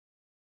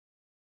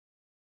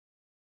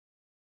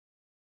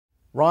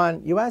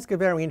Ron, you ask a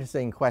very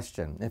interesting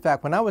question. In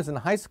fact, when I was in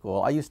high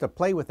school, I used to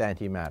play with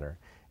antimatter.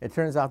 It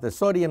turns out that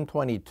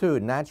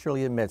sodium-22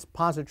 naturally emits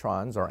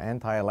positrons, or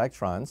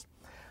anti-electrons.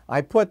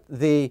 I put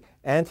the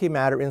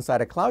antimatter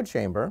inside a cloud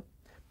chamber,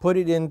 put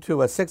it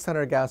into a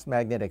 600 Gauss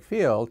magnetic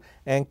field,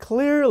 and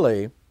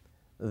clearly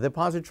the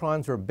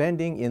positrons were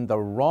bending in the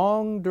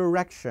wrong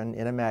direction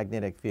in a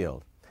magnetic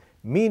field,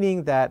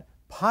 meaning that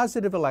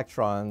positive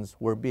electrons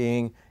were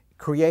being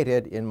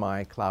created in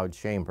my cloud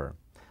chamber.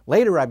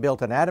 Later, I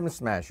built an atom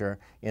smasher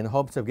in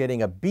hopes of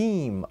getting a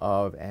beam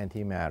of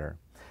antimatter.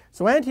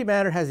 So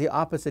antimatter has the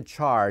opposite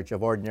charge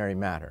of ordinary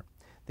matter.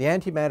 The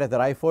antimatter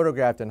that I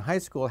photographed in high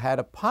school had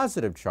a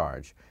positive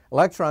charge.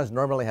 Electrons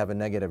normally have a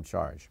negative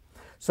charge.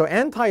 So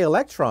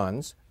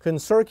anti-electrons can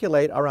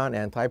circulate around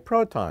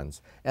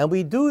antiprotons. And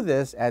we do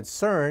this at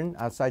CERN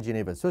outside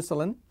Geneva,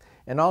 Switzerland,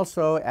 and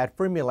also at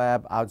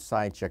Fermilab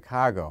outside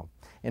Chicago.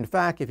 In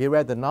fact, if you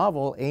read the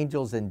novel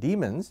Angels and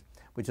Demons,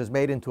 which was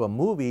made into a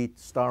movie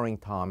starring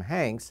Tom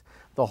Hanks,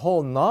 the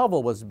whole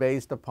novel was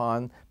based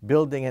upon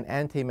building an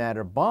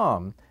antimatter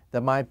bomb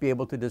that might be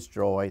able to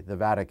destroy the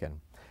Vatican.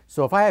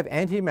 So if I have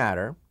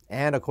antimatter,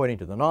 and according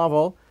to the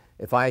novel,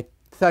 if I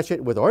touch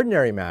it with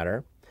ordinary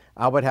matter,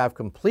 I would have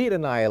complete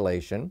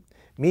annihilation,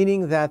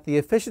 meaning that the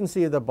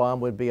efficiency of the bomb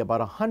would be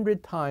about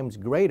 100 times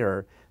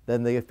greater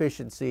than the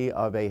efficiency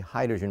of a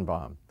hydrogen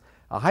bomb.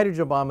 A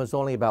hydrogen bomb is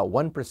only about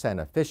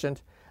 1%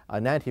 efficient.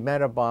 An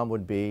antimatter bomb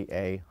would be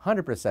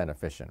 100%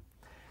 efficient.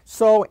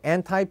 So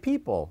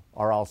anti-people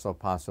are also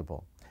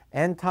possible.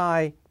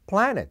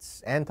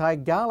 Anti-planets,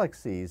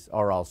 anti-galaxies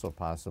are also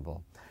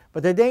possible.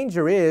 But the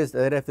danger is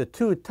that if the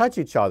two touch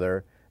each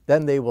other,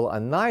 then they will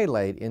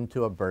annihilate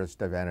into a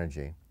burst of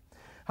energy.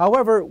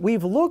 However,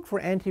 we've looked for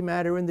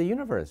antimatter in the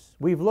universe.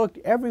 We've looked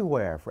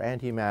everywhere for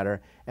antimatter,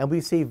 and we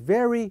see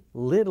very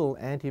little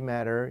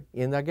antimatter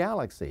in the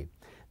galaxy.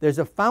 There's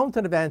a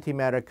fountain of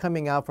antimatter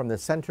coming out from the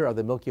center of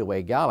the Milky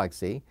Way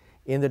galaxy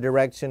in the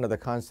direction of the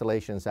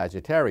constellation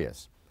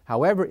Sagittarius.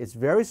 However, it's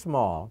very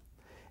small,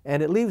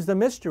 and it leaves the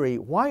mystery,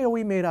 why are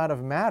we made out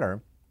of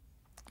matter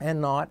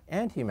and not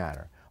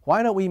antimatter?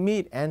 Why don't we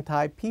meet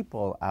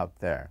anti-people out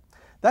there?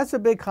 That's a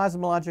big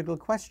cosmological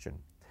question.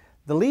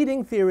 The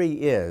leading theory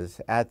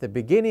is, at the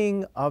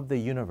beginning of the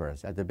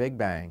universe, at the Big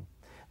Bang,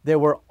 there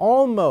were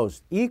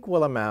almost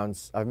equal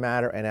amounts of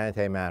matter and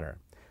antimatter.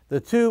 The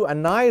two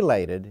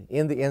annihilated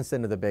in the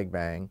instant of the Big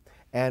Bang,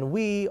 and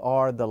we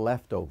are the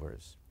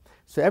leftovers.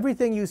 So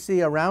everything you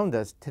see around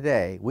us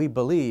today, we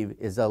believe,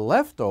 is a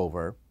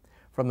leftover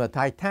from the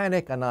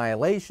titanic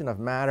annihilation of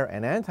matter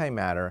and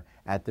antimatter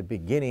at the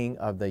beginning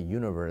of the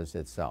universe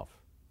itself.